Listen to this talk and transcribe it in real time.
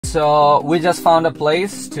So we just found a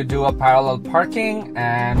place to do a parallel parking,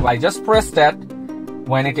 and I just pressed it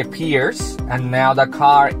when it appears, and now the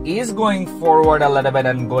car is going forward a little bit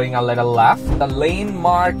and going a little left. The lane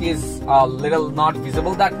mark is a little not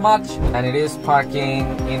visible that much, and it is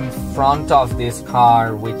parking in front of this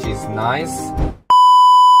car, which is nice.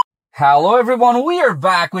 Hello everyone, we are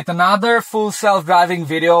back with another full self-driving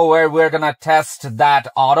video where we're gonna test that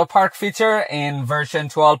AutoPark feature in version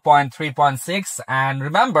 12.3.6. And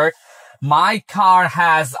remember, my car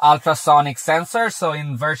has ultrasonic sensor, so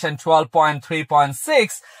in version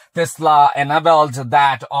 12.3.6, Tesla enabled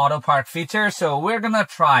that AutoPark feature, so we're gonna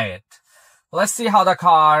try it. Let's see how the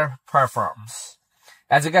car performs.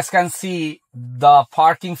 As you guys can see, the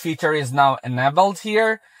parking feature is now enabled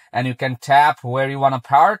here, and you can tap where you want to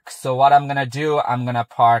park. So what I'm gonna do, I'm gonna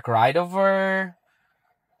park right over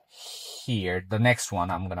here. The next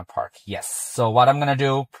one I'm gonna park, yes. So what I'm gonna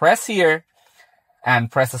do, press here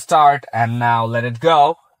and press start, and now let it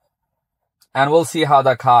go, and we'll see how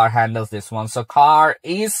the car handles this one. So car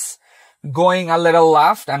is going a little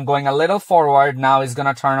left and going a little forward. Now it's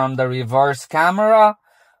gonna turn on the reverse camera,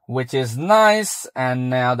 which is nice, and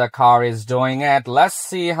now the car is doing it. Let's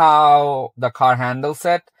see how the car handles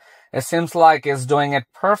it. It seems like it's doing it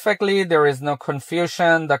perfectly. There is no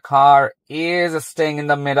confusion. The car is staying in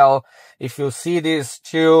the middle. If you see these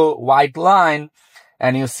two white line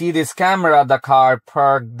and you see this camera, the car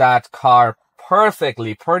parked that car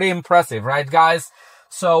perfectly. Pretty impressive, right guys?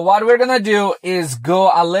 So what we're gonna do is go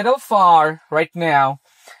a little far right now,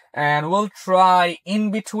 and we'll try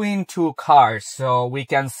in between two cars so we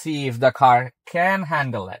can see if the car can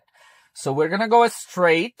handle it. So we're gonna go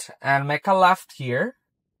straight and make a left here.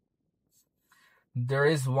 There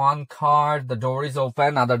is one car, the door is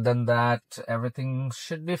open. Other than that, everything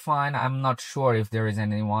should be fine. I'm not sure if there is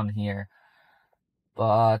anyone here,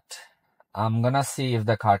 but I'm gonna see if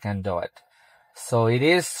the car can do it. So it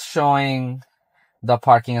is showing the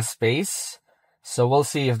parking space. So we'll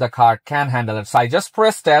see if the car can handle it. So I just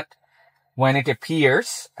pressed it when it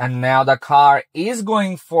appears, and now the car is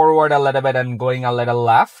going forward a little bit and going a little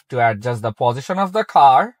left to adjust the position of the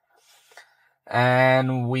car.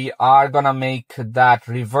 And we are gonna make that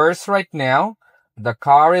reverse right now. The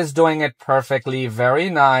car is doing it perfectly, very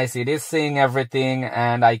nice. It is seeing everything,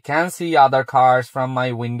 and I can see other cars from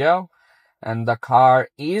my window. And the car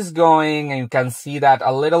is going, and you can see that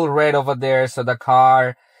a little red over there. So the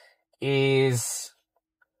car is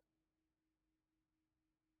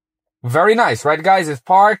very nice, right guys? It's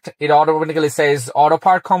parked. It automatically says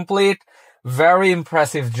AutoPark complete. Very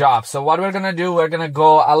impressive job. So what we're gonna do, we're gonna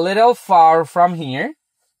go a little far from here.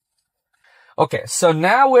 Okay, so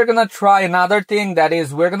now we're gonna try another thing, that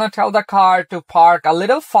is we're gonna tell the car to park a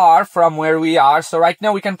little far from where we are. So right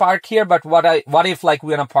now we can park here, but what if like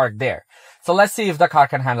we're gonna park there? So let's see if the car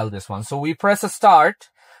can handle this one. So we press start.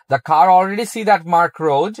 The car already see that marked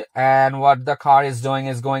road, and what the car is doing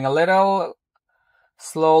is going a little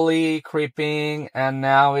slowly creeping, and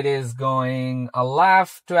now it is going a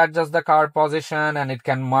left to adjust the car position, and it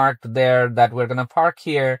can mark there that we're gonna park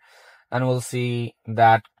here, and we'll see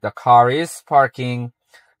that the car is parking.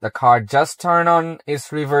 The car just turned on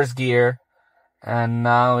its reverse gear, and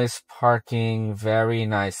now is parking very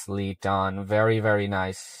nicely done. Very, very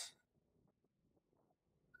nice.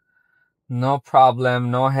 No problem,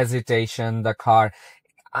 no hesitation. The car,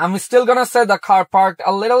 I'm still gonna say the car parked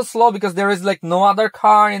a little slow because there is like no other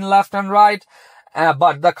car in left and right.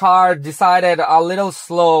 But the car decided a little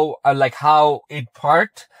slow, like how it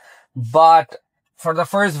parked. But for the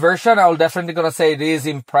first version, I'll definitely gonna say it is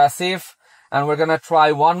impressive. And we're gonna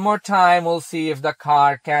try one more time. We'll see if the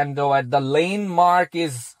car can do it. The lane mark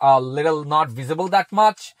is a little not visible that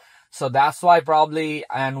much. So that's why probably,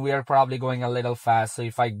 and we are probably going a little fast. So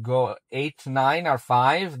if I go 8, 9 or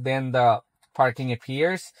 5, then the parking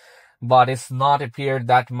appears, but it's not appeared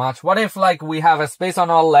that much. What if like we have a space on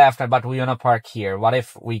our left, but we want to park here? What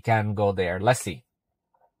if we can go there? Let's see.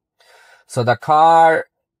 So the car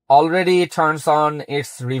already turns on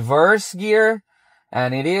its reverse gear,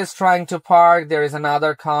 and it is trying to park. There is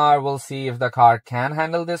another car. We'll see if the car can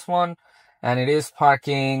handle this one. And it is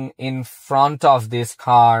parking in front of this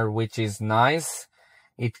car, which is nice.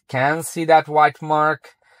 It can see that white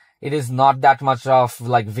mark. It is not that much of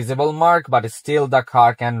like visible mark, but still the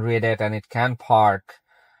car can read it and it can park.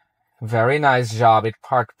 Very nice job. It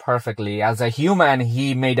parked perfectly. As a human,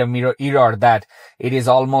 he made a mirror error that it is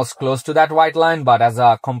almost close to that white line, but as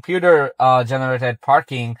a computer generated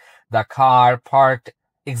parking, the car parked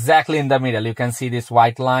exactly in the middle. You can see this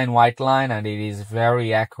white line, and it is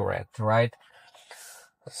very accurate, right?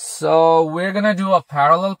 So we're gonna do a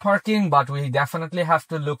parallel parking, but we definitely have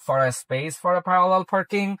to look for a space for a parallel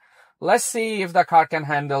parking. Let's see if the car can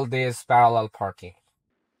handle this parallel parking.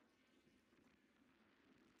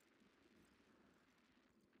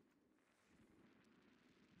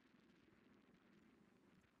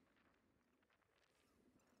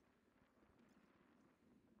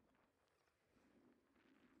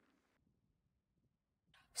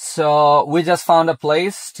 So we just found a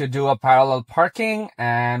place to do a parallel parking,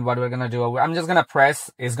 and what we're gonna do, I'm just gonna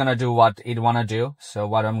press, it's gonna do what it wanna do. So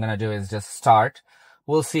what I'm gonna do is just start.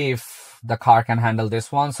 We'll see if the car can handle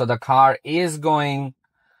this one. So the car is going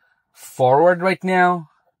forward right now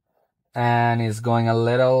and is going a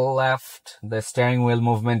little left. The steering wheel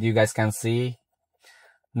movement you guys can see.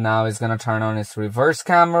 Now it's gonna turn on its reverse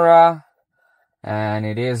camera, and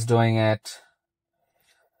it is doing it.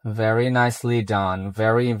 Very nicely done.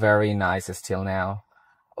 Very, very nice still now.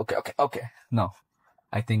 Okay. No.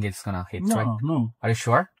 I think it's gonna hit, right? No. Are you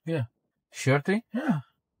sure? Yeah. Sure, Tri? Yeah.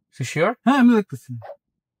 You sure? I'm like this.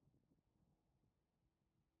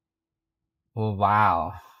 Oh,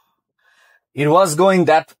 wow. It was going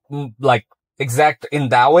that, like, exact in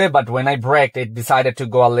that way, but when I braked, it decided to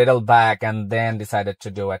go a little back and then decided to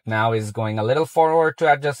do it. Now it's going a little forward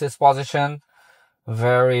to adjust its position.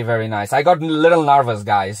 Very, very nice. I got a little nervous,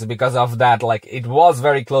 guys, because of that. Like, it was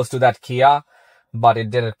very close to that Kia, but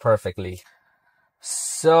it did it perfectly.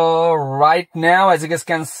 So right now, as you guys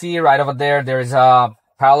can see right over there, there is a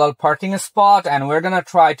parallel parking spot, and we're gonna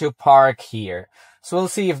try to park here. So we'll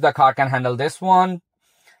see if the car can handle this one.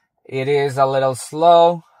 It is a little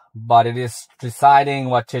slow, but it is deciding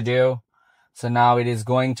what to do. So now it is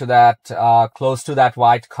going to that, close to that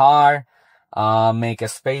white car. Make a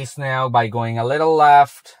space now by going a little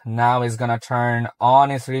left. Now it's gonna turn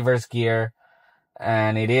on its reverse gear,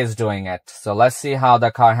 and it is doing it. So let's see how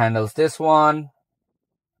the car handles this one.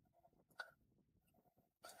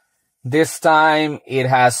 This time it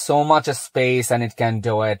has so much space and it can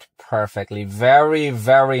do it perfectly. Very,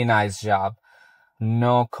 very nice job.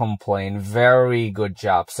 No complaint. Very good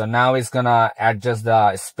job. So now it's gonna adjust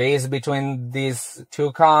the space between these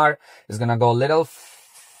two cars. It's gonna go a little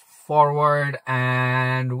forward,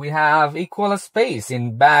 and we have equal space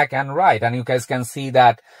in back and right, and you guys can see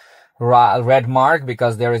that red mark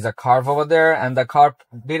because there is a curve over there, and the car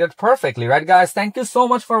did it perfectly, right guys? Thank you so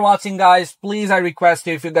much for watching, guys. Please, I request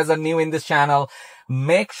you, if you guys are new in this channel,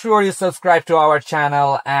 make sure you subscribe to our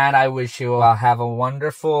channel, and I wish you have a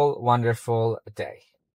wonderful day.